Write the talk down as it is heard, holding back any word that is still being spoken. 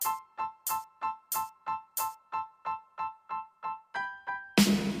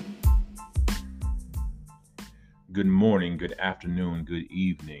Good morning, good afternoon, good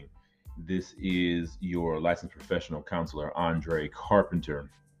evening. This is your licensed professional counselor, Andre Carpenter.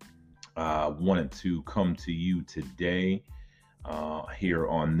 Wanted to come to you today here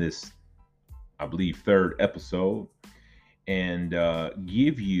on this, I believe, third episode and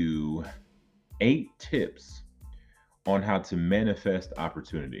give you 8 tips on how to manifest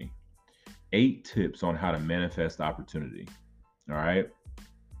opportunity. 8 tips on how to manifest opportunity. All right.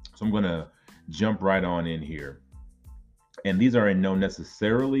 So I'm going to jump right on in here. And these are in no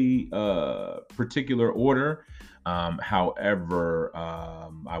necessarily particular order. However,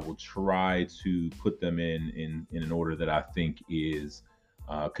 I will try to put them in an order that I think is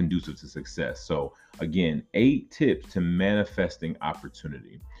conducive to success. So, again, 8 tips to manifesting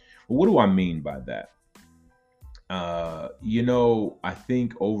opportunity. Well, what do I mean by that? I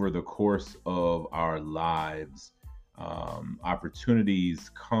think over the course of our lives,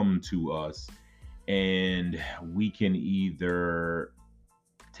 opportunities come to us and we can either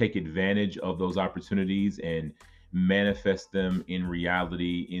take advantage of those opportunities and manifest them in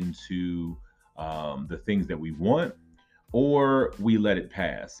reality into the things that we want, or we let it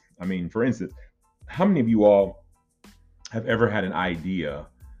pass. I mean, for instance, how many of you all have ever had an idea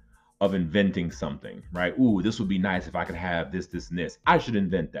of inventing something, right? Ooh, this would be nice if I could have this, this, and this. I should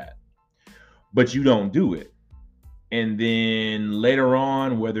invent that. But you don't do it. And then later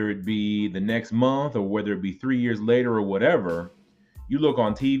on, whether it be the next month or whether it be 3 years later or whatever, you look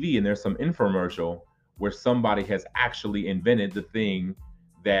on TV and there's some infomercial where somebody has actually invented the thing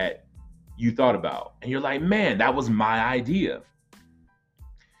that you thought about. And you're like, man, that was my idea.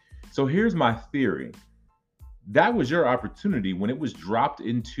 So here's my theory. That was your opportunity when it was dropped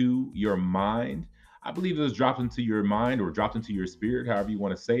into your mind. I believe it was dropped into your mind or dropped into your spirit, however you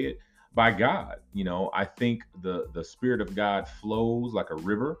want to say it, by God. I think the spirit of God flows like a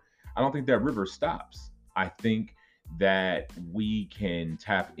river. I don't think that river stops. I think that we can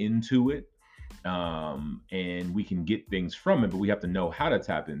tap into it, and we can get things from it, but we have to know how to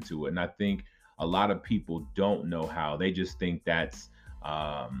tap into it. And I think a lot of people don't know how. They just think that's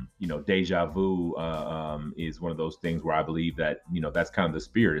deja vu is one of those things where I believe that that's kind of the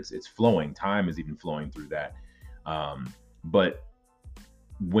spirit. It's flowing. Time is even flowing through that. But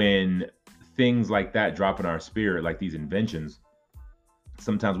when things like that drop in our spirit, like these inventions,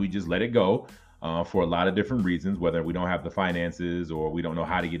 sometimes we just let it go for a lot of different reasons, whether we don't have the finances or we don't know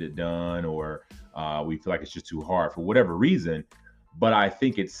how to get it done, or we feel like it's just too hard for whatever reason. But I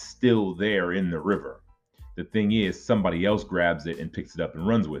think it's still there in the river. The thing is, somebody else grabs it and picks it up and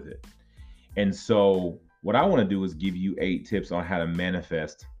runs with it. And so, what I want to do is give you 8 tips on how to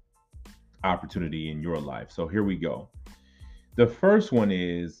manifest opportunity in your life. So, here we go. The first one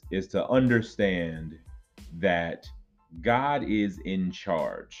is to understand that God is in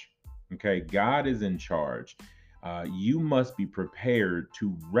charge. Okay, God is in charge. You must be prepared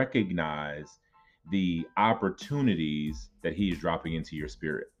to recognize the opportunities that He is dropping into your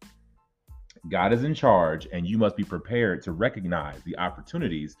spirit. God is in charge, and you must be prepared to recognize the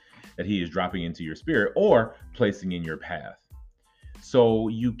opportunities that He is dropping into your spirit or placing in your path. So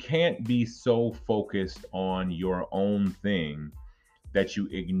you can't be so focused on your own thing that you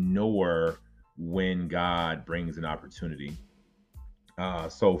ignore when God brings an opportunity.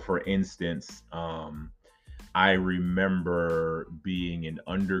 So, for instance, I remember being an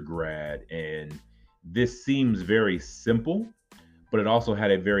undergrad, and this seems very simple, but it also had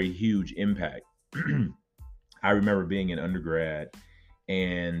a very huge impact. I remember being an undergrad,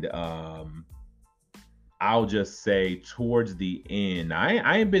 and I'll just say towards the end,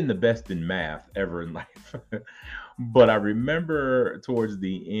 I ain't been the best in math ever in life. But I remember towards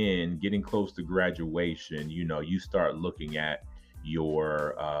the end, getting close to graduation, you start looking at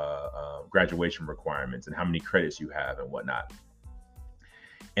your graduation requirements and how many credits you have and whatnot.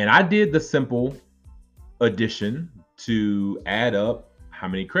 And I did the simple addition to add up how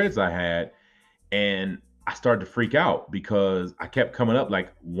many credits I had. And I started to freak out because I kept coming up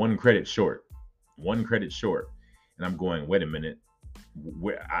like 1 credit short, 1 credit short. And I'm going, wait a minute,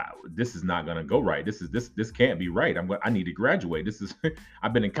 this is not going to go right. This can't be right. I need to graduate. This is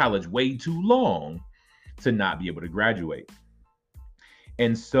I've been in college way too long to not be able to graduate.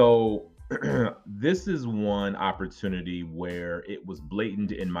 And so this is one opportunity where it was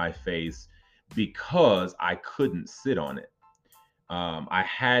blatant in my face because I couldn't sit on it. I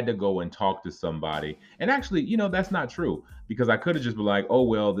had to go and talk to somebody. And actually, that's not true, because I could have just been like, oh,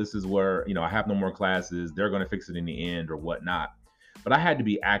 well, this is where, I have no more classes. They're going to fix it in the end or whatnot. But I had to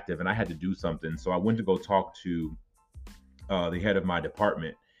be active and I had to do something. So I went to go talk to the head of my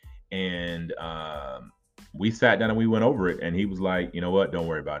department. And we sat down and we went over it. And he was like, you know what? Don't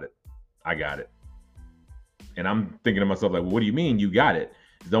worry about it. I got it. And I'm thinking to myself, like, well, what do you mean you got it?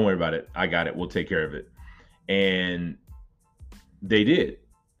 Don't worry about it. I got it. We'll take care of it. And they did.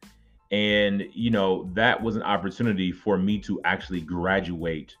 And, that was an opportunity for me to actually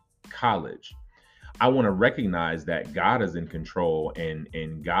graduate college. I want to recognize that God is in control,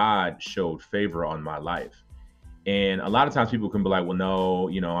 and God showed favor on my life. And a lot of times people can be like, well, no,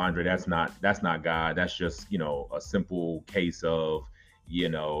 Andre, that's not God. That's just, a simple case of,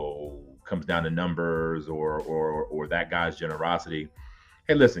 comes down to numbers, or that guy's generosity.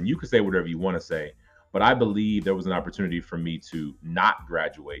 Hey, listen, you can say whatever you want to say, but I believe there was an opportunity for me to not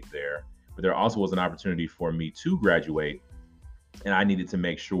graduate there, but there also was an opportunity for me to graduate, and I needed to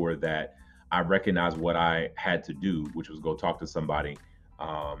make sure that I recognized what I had to do, which was go talk to somebody,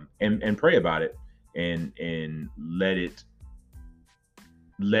 and pray about it, and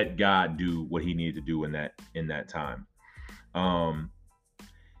let God do what He needed to do in that time. Um,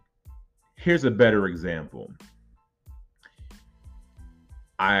 Here's a better example.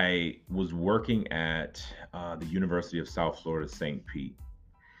 I was working at the University of South Florida, St. Pete,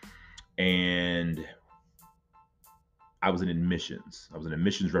 and I was in admissions. I was an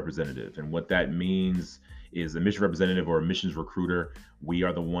admissions representative. And what that means is a mission representative or a missions recruiter. We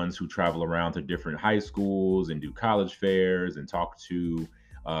are the ones who travel around to different high schools and do college fairs and talk to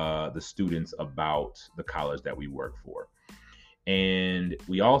the students about the college that we work for. And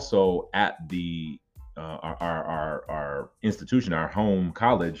we also, at the our institution, our home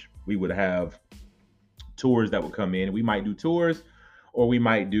college, we would have tours that would come in. We might do tours, or we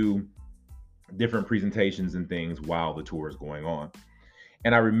might do different presentations and things while the tour is going on.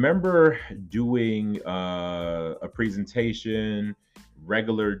 And I remember doing a presentation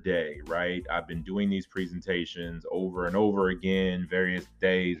regular day, right? I've been doing these presentations over and over again, various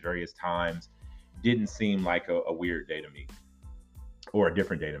days, various times. Didn't seem like a weird day to me, or a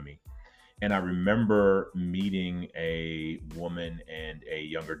different day to me. And I remember meeting a woman and a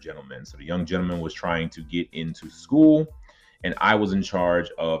younger gentleman. So the young gentleman was trying to get into school, and I was in charge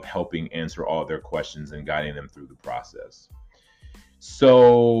of helping answer all their questions and guiding them through the process.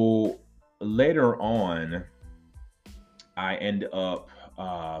 So later on, I end up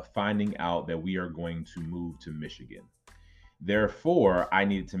finding out that we are going to move to Michigan. Therefore, I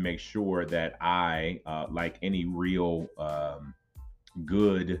needed to make sure that I, like any real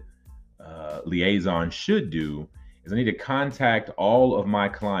good liaison should do, is I need to contact all of my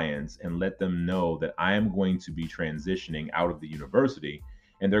clients and let them know that I am going to be transitioning out of the university,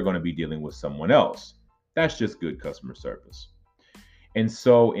 and they're going to be dealing with someone else. That's just good customer service. And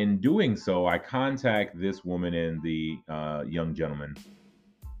so, in doing so, I contact this woman and the young gentleman,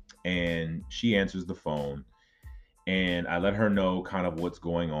 and she answers the phone, and I let her know kind of what's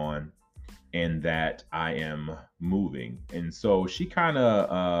going on and that I am moving. And so she kind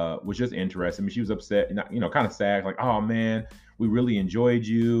of was just interested. I mean, she was upset, and kind of sad, like, "Oh man, we really enjoyed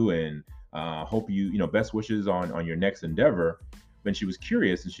you, and hope best wishes on your next endeavor." Then she was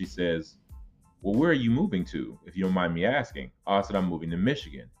curious, and she says, "Well, where are you moving to, if you don't mind me asking?" Oh, I said, "I'm moving to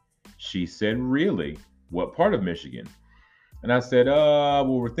Michigan." She said, "Really? What part of Michigan?" And I said, well,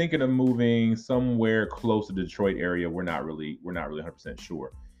 we're thinking of moving somewhere close to the Detroit area. We're not really 100%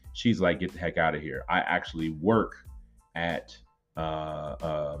 sure." She's like, "Get the heck out of here. I actually work at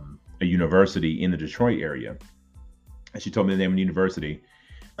a university in the Detroit area." And she told me the name of the university,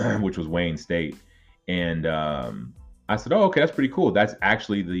 which was Wayne State. And I said, "Oh, okay, that's pretty cool. That's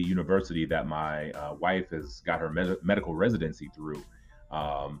actually the university that my wife has got her medical residency through."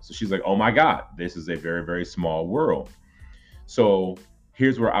 So she's like, "Oh my God, this is a very, very small world." So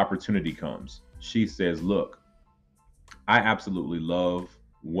here's where opportunity comes. She says, "Look, I absolutely love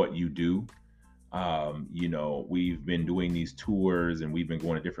what you do. We've been doing these tours, and we've been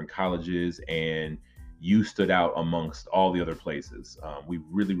going to different colleges, and you stood out amongst all the other places. We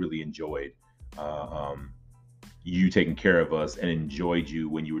really, really enjoyed you taking care of us, and enjoyed you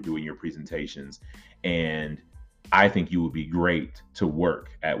when you were doing your presentations. And I think you would be great to work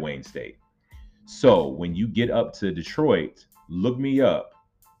at Wayne State. So when you get up to Detroit, look me up.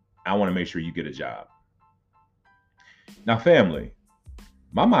 I want to make sure you get a job." Now, family,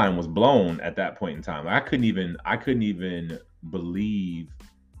 my mind was blown at that point in time. I couldn't even believe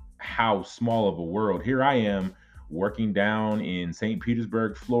how small of a world. Here I am working down in St.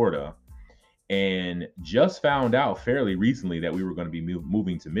 Petersburg, Florida, and just found out fairly recently that we were going to be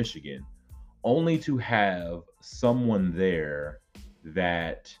moving to Michigan, only to have someone there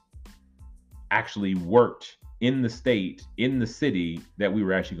that actually worked in the state, in the city that we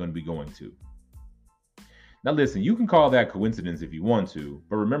were actually going to be going to. Now, listen, you can call that coincidence if you want to,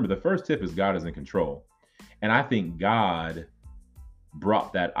 but remember, the first tip is God is in control. And I think God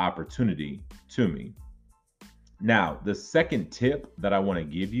brought that opportunity to me. Now, the second tip that I want to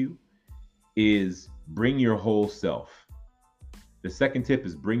give you is bring your whole self. The second tip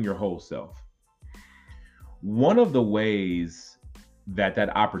is bring your whole self. One of the ways that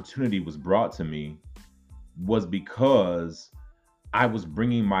that opportunity was brought to me was because I was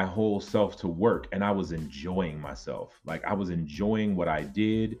bringing my whole self to work and I was enjoying myself. Like I was enjoying what I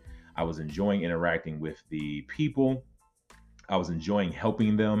did. I was enjoying interacting with the people. I was enjoying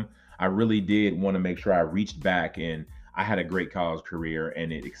helping them. I really did want to make sure I reached back, and I had a great college career,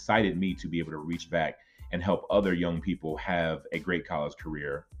 and it excited me to be able to reach back and help other young people have a great college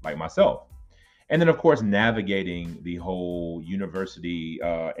career like myself. And then, of course, navigating the whole university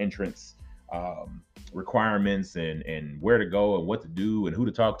entrance um, requirements and where to go and what to do and who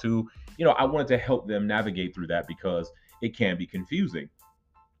to talk to. I wanted to help them navigate through that because it can be confusing,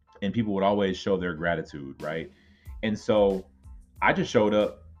 and people would always show their gratitude, right? And so I just showed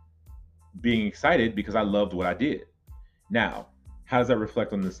up being excited because I loved what I did. Now, how does that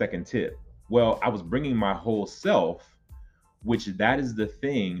reflect on the second tip? Well, I was bringing my whole self, which that is the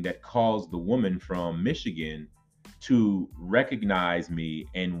thing that caused the woman from Michigan to recognize me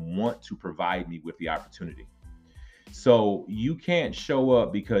and want to provide me with the opportunity. So you can't show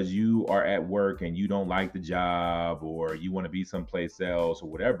up because you are at work and you don't like the job or you want to be someplace else or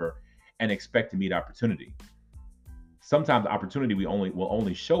whatever and expect to meet opportunity. Sometimes opportunity we only will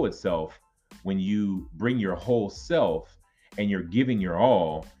only show itself when you bring your whole self and you're giving your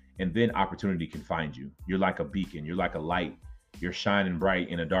all, and then opportunity can find you. You're like a beacon, you're like a light, you're shining bright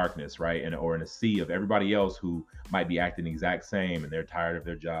in a darkness, right? And or in a sea of everybody else who might be acting the exact same and they're tired of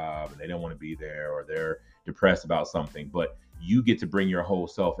their job and they don't want to be there or they're depressed about something, but you get to bring your whole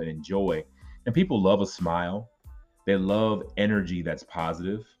self and enjoy. And people love a smile, they love energy that's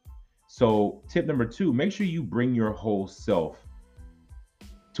positive. So, tip number two, make sure you bring your whole self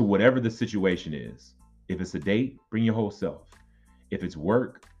to whatever the situation is. If it's a date, bring your whole self. If it's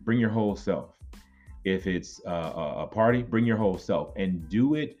work, bring your whole self. If it's a party, bring your whole self and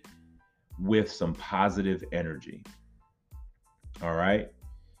do it with some positive energy. All right.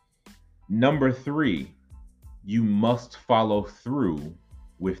 Number three, you must follow through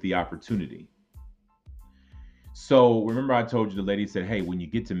with the opportunity. So remember, I told you the lady said, "Hey, when you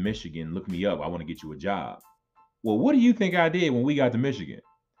get to Michigan, look me up. I want to get you a job." Well, what do you think I did when we got to Michigan?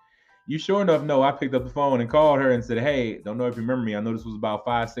 You sure enough know I picked up the phone and called her and said, "Hey, don't know if you remember me. I know this was about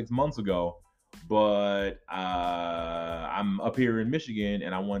 5, 6 months ago, but I'm up here in Michigan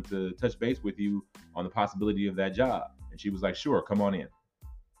and I want to touch base with you on the possibility of that job." And she was like, "Sure, come on in."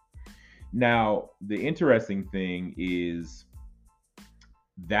 Now, the interesting thing is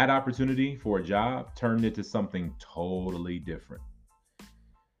that opportunity for a job turned into something totally different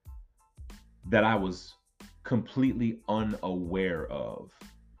that I was completely unaware of.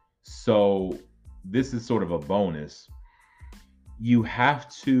 So, this is sort of a bonus. You have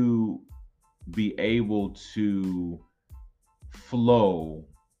to be able to flow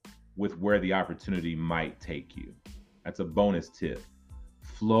with where the opportunity might take you. That's a bonus tip.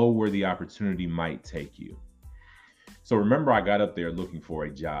 Flow where the opportunity might take you. So remember, I got up there looking for a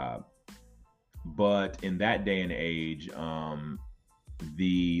job, but in that day and age,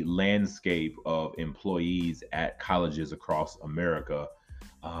 the landscape of employees at colleges across America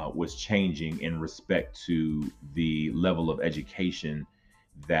was changing in respect to the level of education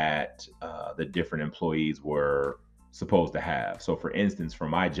that the different employees were supposed to have. So, for instance, for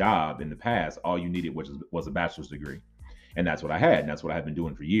my job in the past, all you needed was a bachelor's degree, and that's what I had, and that's what I've been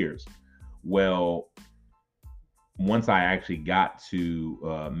doing for years. Well, once I actually got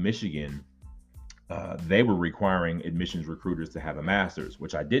to Michigan, they were requiring admissions recruiters to have a master's,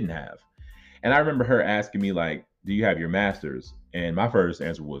 which I didn't have. And I remember her asking me, like, "Do you have your master's?" And my first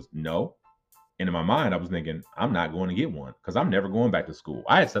answer was no. And in my mind, I was thinking, I'm not going to get one because I'm never going back to school.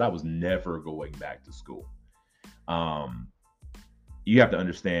 I had said I was never going back to school. Um, you have to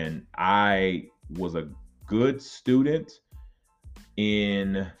understand, I was a good student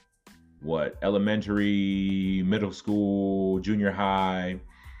in what, elementary, middle school, junior high,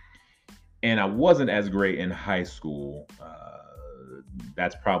 and I wasn't as great in high school.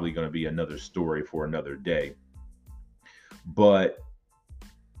 That's probably going to be another story for another day. But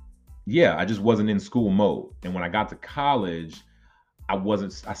yeah, I just wasn't in school mode. And when I got to college,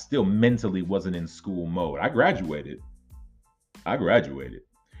 I still mentally wasn't in school mode. I graduated,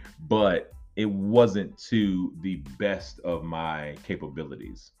 but it wasn't to the best of my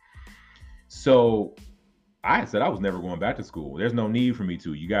capabilities. So I said I was never going back to school. There's no need for me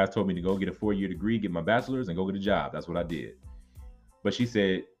to. You guys told me to go get a 4 year degree, get my bachelor's, and go get a job. That's what I did. But she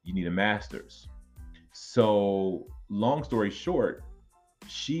said, you need a master's. So, long story short,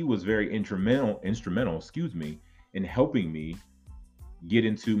 she was very instrumental, excuse me, in helping me get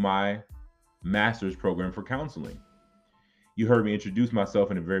into my master's program for counseling. You heard me introduce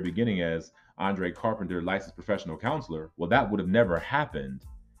myself in the very beginning as Andre Carpenter, licensed professional counselor. Well, that would have never happened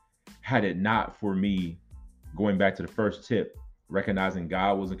had it not for me going back to the first tip, recognizing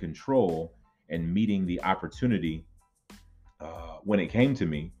God was in control and meeting the opportunity when it came to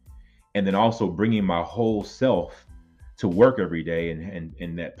me, and then also bringing my whole self to work every day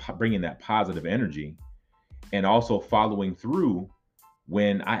and that bringing that positive energy, and also following through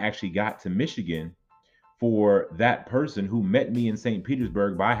when I actually got to Michigan for that person who met me in St.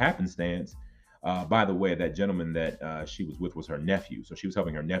 Petersburg by happenstance. By the way, that gentleman that she was with was her nephew. So she was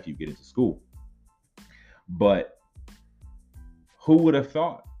helping her nephew get into school. But who would have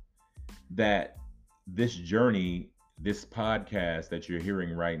thought that this journey, this podcast that you're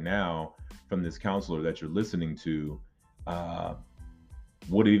hearing right now from this counselor that you're listening to,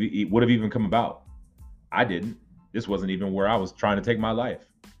 would have even come about? I didn't. This wasn't even where I was trying to take my life.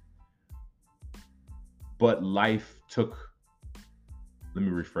 But life took, let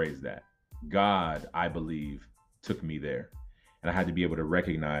me rephrase that. God, I believe, took me there. And I had to be able to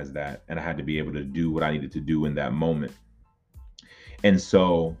recognize that. And I had to be able to do what I needed to do in that moment. And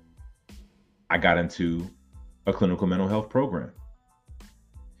so I got into a clinical mental health program.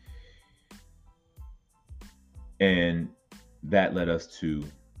 And that led us to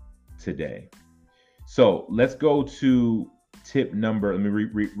today. So let's go to tip number, let me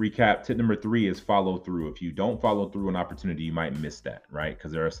recap. Tip number 3 is follow through. If you don't follow through an opportunity, you might miss that, right?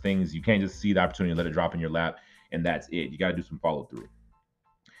 Because there are things you can't just see the opportunity and let it drop in your lap and that's it. You got to do some follow through.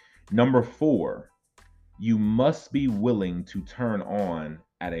 Number 4, you must be willing to turn on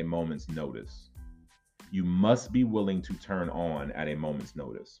at a moment's notice. You must be willing to turn on at a moment's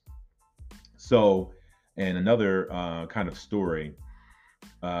notice. So, and another kind of story,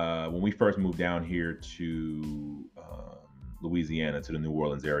 when we first moved down here to Louisiana, to the New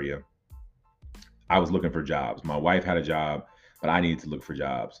Orleans area, I was looking for jobs. My wife had a job, but I needed to look for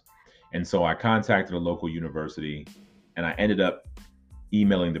jobs. And so I contacted a local university and I ended up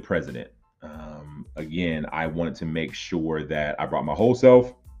emailing the president. Again, I wanted to make sure that I brought my whole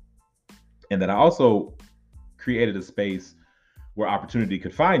self and that I also created a space where opportunity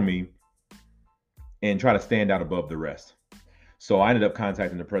could find me and try to stand out above the rest. So I ended up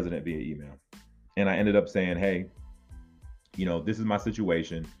contacting the president via email. And I ended up saying, hey, this is my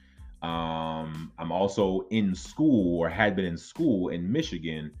situation. I'm also in school, or had been in school in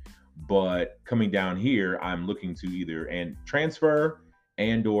Michigan, but coming down here, I'm looking to either transfer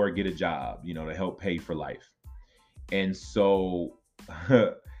and or get a job, to help pay for life. And so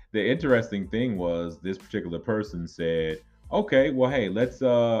the interesting thing was this particular person said, okay, well, hey, let's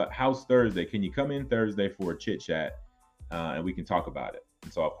how's Thursday? Can you come in Thursday for a chit chat and we can talk about it?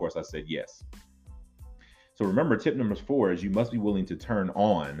 And so of course I said yes. So remember, tip number 4 is you must be willing to turn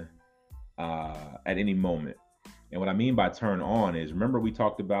on at any moment. And what I mean by turn on is, remember we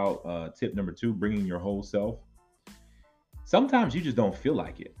talked about tip number 2, bringing your whole self. Sometimes you just don't feel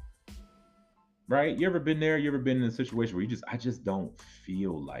like it, right? You ever been there? You ever been in a situation where I just don't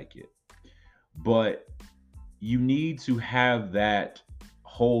feel like it? But you need to have that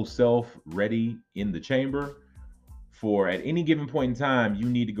whole self ready in the chamber for at any given point in time. You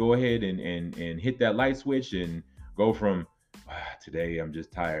need to go ahead and hit that light switch and go from today I'm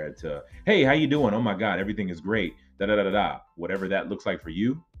just tired to, hey, how you doing? Oh my God, everything is great. Da da da da da. Whatever that looks like for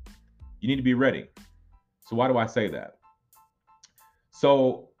you, you need to be ready. So why do I say that?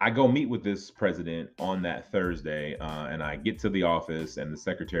 So I go meet with this president on that Thursday, and I get to the office, and the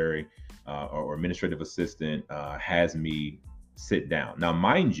secretary or administrative assistant has me sit down. Now,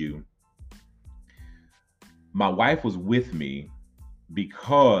 mind you, my wife was with me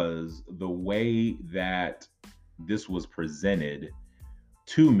because the way that this was presented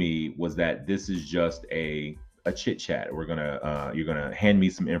to me was that this is just a chit chat. You're gonna hand me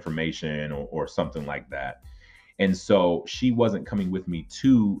some information or something like that. And so she wasn't coming with me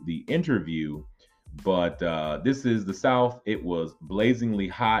to the interview, but this is the South. It was blazingly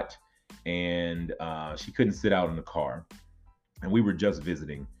hot, and she couldn't sit out in the car. And we were just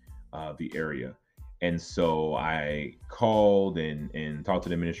visiting the area. And so I called and talked to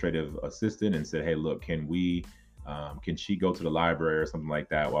the administrative assistant and said, hey, look, can she go to the library or something like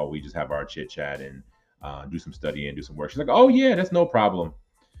that while we just have our chit chat and do some studying and do some work? She's like, oh yeah, that's no problem.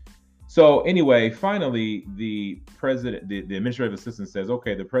 So anyway, finally, the administrative assistant says,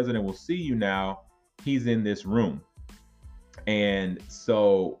 okay, the president will see you now. He's in this room. And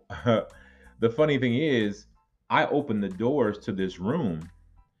so the funny thing is, I opened the doors to this room,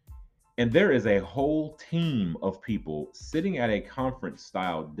 and there is a whole team of people sitting at a conference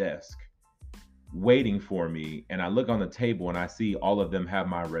style desk waiting for me, and I look on the table and I see all of them have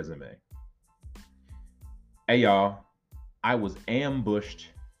my resume. Hey, y'all, I was ambushed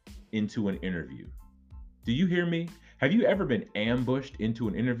into an interview. Do you hear me? Have you ever been ambushed into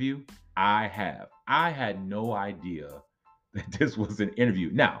an interview? I have. I had no idea that this was an interview.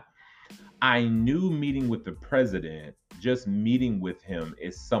 Now, I knew meeting with the president, just meeting with him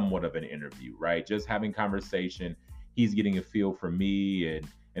is somewhat of an interview, right? Just having conversation, he's getting a feel for me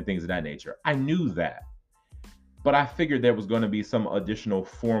and things of that nature. I knew that. But I figured there was going to be some additional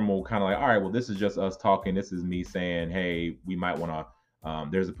formal kind of like, all right, well, this is just us talking. This is me saying, hey, we might want to,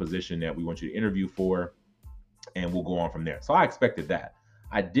 there's a position that we want you to interview for, and we'll go on from there. So I expected that.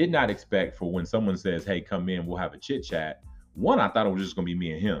 I did not expect for when someone says, hey, come in, we'll have a chit chat. One, I thought it was just going to be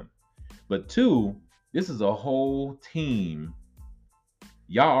me and him. But two, this is a whole team.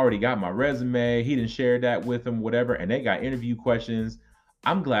 Y'all already got my resume. He didn't share that with them, whatever. And they got interview questions.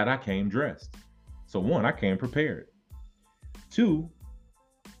 I'm glad I came dressed. So one, I came prepared. Two,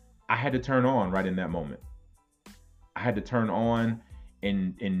 I had to turn on right in that moment. I had to turn on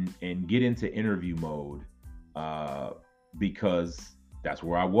and get into interview mode because that's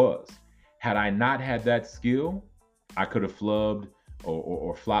where I was. Had I not had that skill, I could have flubbed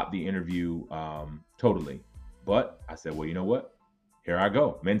or flopped the interview totally. But I said, well, you know what? Here I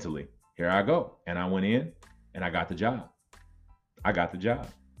go mentally. Here I go. And I went in and I got the job. I got the job.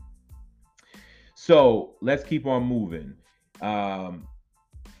 So let's keep on moving. 5.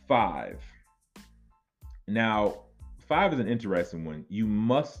 Now, 5 is an interesting one. You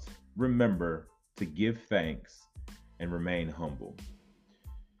must remember to give thanks and remain humble.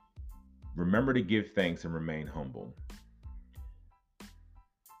 Remember to give thanks and remain humble.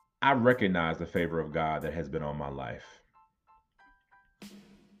 I recognize the favor of God that has been on my life,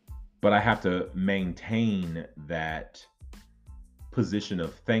 but I have to maintain that position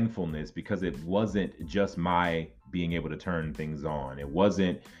of thankfulness because it wasn't just my being able to turn things on. It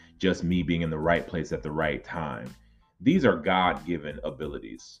wasn't just me being in the right place at the right time. These are God-given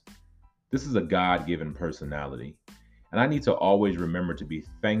abilities. This is a God-given personality. And I need to always remember to be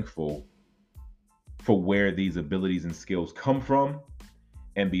thankful for where these abilities and skills come from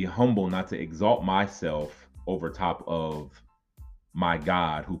and be humble not to exalt myself over top of my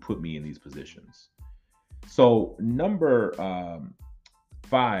God who put me in these positions. So number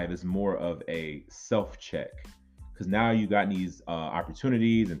 5 is more of a self-check because now you got these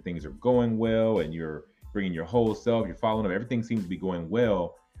opportunities and things are going well and you're bringing your whole self, you're following up, everything seems to be going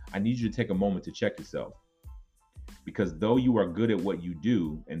well. I need you to take a moment to check yourself because though you are good at what you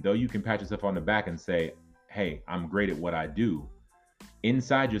do and though you can pat yourself on the back and say, hey, I'm great at what I do,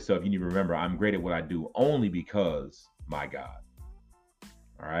 inside yourself, you need to remember I'm great at what I do only because my God.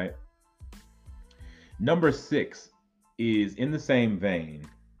 All right. Number 6 is in the same vein,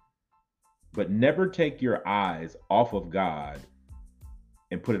 but never take your eyes off of God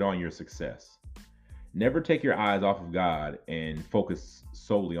and put it on your success. Never take your eyes off of God and focus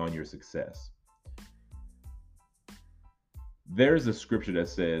solely on your success. There's a scripture that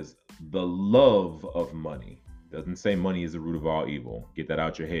says the love of money. Doesn't say money is the root of all evil. Get that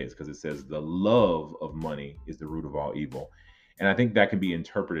out your heads because it says the love of money is the root of all evil. And I think that can be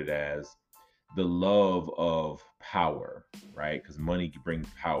interpreted as the love of power, right? Because money brings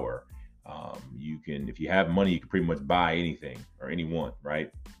power. You can, if you have money, you can pretty much buy anything or anyone,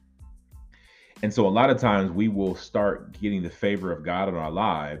 right? And so a lot of times we will start getting the favor of God in our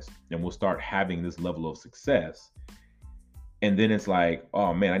lives and we'll start having this level of success. And then it's like,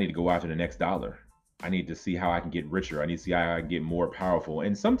 oh man, I need to go after the next dollar. I need to see how I can get richer. I need to see how I can get more powerful.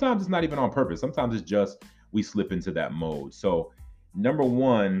 And sometimes it's not even on purpose. Sometimes it's just we slip into that mode. So number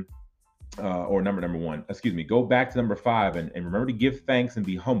one, go back to number 5 and remember to give thanks and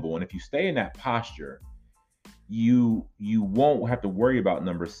be humble. And if you stay in that posture, you won't have to worry about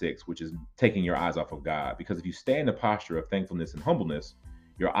number 6, which is taking your eyes off of God. Because if you stay in the posture of thankfulness and humbleness,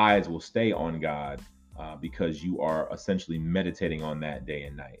 your eyes will stay on God because you are essentially meditating on that day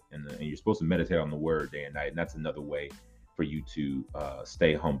and night. And you're supposed to meditate on the word day and night. And that's another way for you to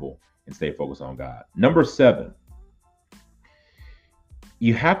stay humble and stay focused on God. Number 7,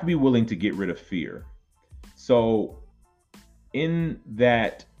 you have to be willing to get rid of fear. So in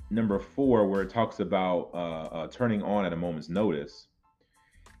that number 4, where it talks about turning on at a moment's notice,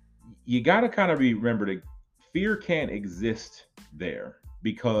 you got to kind of remember that fear can't exist there.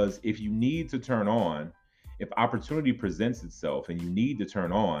 Because if you need to turn on, if opportunity presents itself and you need to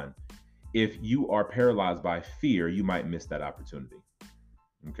turn on, if you are paralyzed by fear, you might miss that opportunity.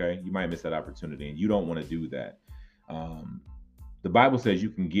 Okay? You might miss that opportunity and you don't want to do that. The Bible says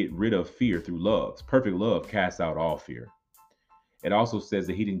you can get rid of fear through love. Perfect love casts out all fear. It also says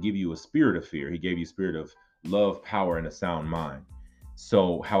that he didn't give you a spirit of fear. He gave you a spirit of love, power, and a sound mind.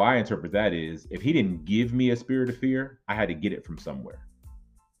 So how I interpret that is, if he didn't give me a spirit of fear, I had to get it from somewhere.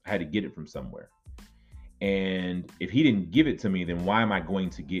 I had to get it from somewhere. And if he didn't give it to me, then why am I going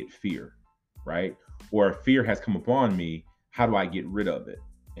to get fear? Right? Or if fear has come upon me, how do I get rid of it?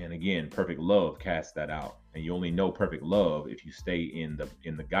 And again, perfect love casts that out. And you only know perfect love if you stay in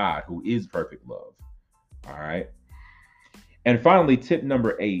the God who is perfect love. All right. And finally, tip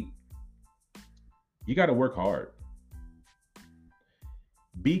number 8, you got to work hard.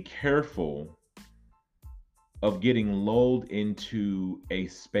 Be careful of getting lulled into a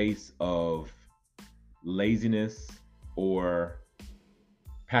space of laziness or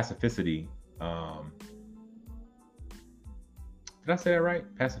pacificity. Did I say that right?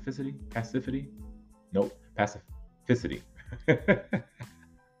 Pacificity? Passivity? Nope. Pacificity. That's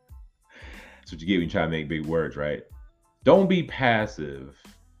what you get when you try to make big words, right? Don't be passive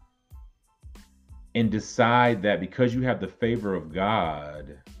and decide that because you have the favor of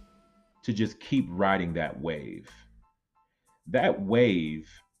God to just keep riding that wave. That wave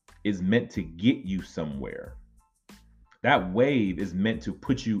is meant to get you somewhere. That wave is meant to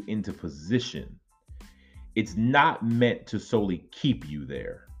put you into position. It's not meant to solely keep you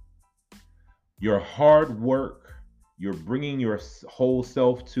there. Your hard work, you're bringing your whole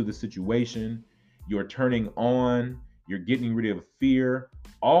self to the situation, you're turning on, you're getting rid of fear.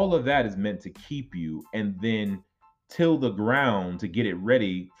 All of that is meant to keep you and then till the ground to get it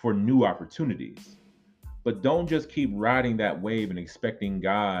ready for new opportunities. But don't just keep riding that wave and expecting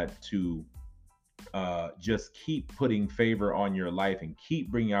God to just keep putting favor on your life and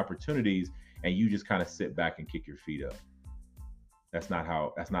keep bringing opportunities, and you just kind of sit back and kick your feet up. That's not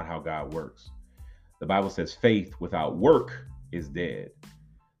how God works. The Bible says faith without work is dead.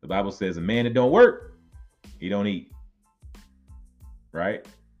 The Bible says a man that don't work, he don't eat. Right?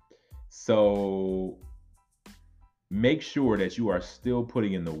 So make sure that you are still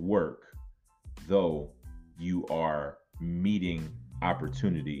putting in the work, though you are meeting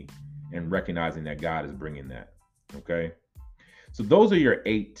opportunity and recognizing that God is bringing that. Okay? So those are your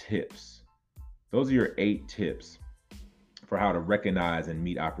 8 tips. Those are your 8 tips for how to recognize and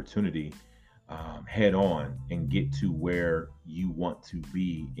meet opportunity head on and get to where you want to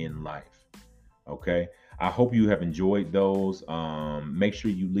be in life. Okay. I hope you have enjoyed those. Make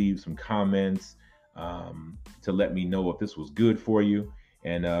sure you leave some comments to let me know if this was good for you.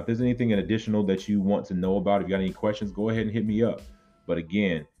 And if there's anything additional that you want to know about, if you got any questions, go ahead and hit me up. But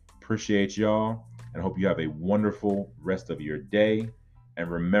again, appreciate y'all and hope you have a wonderful rest of your day.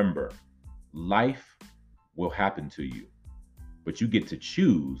 And remember, life will happen to you, but you get to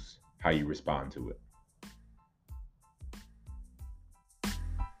choose how you respond to it.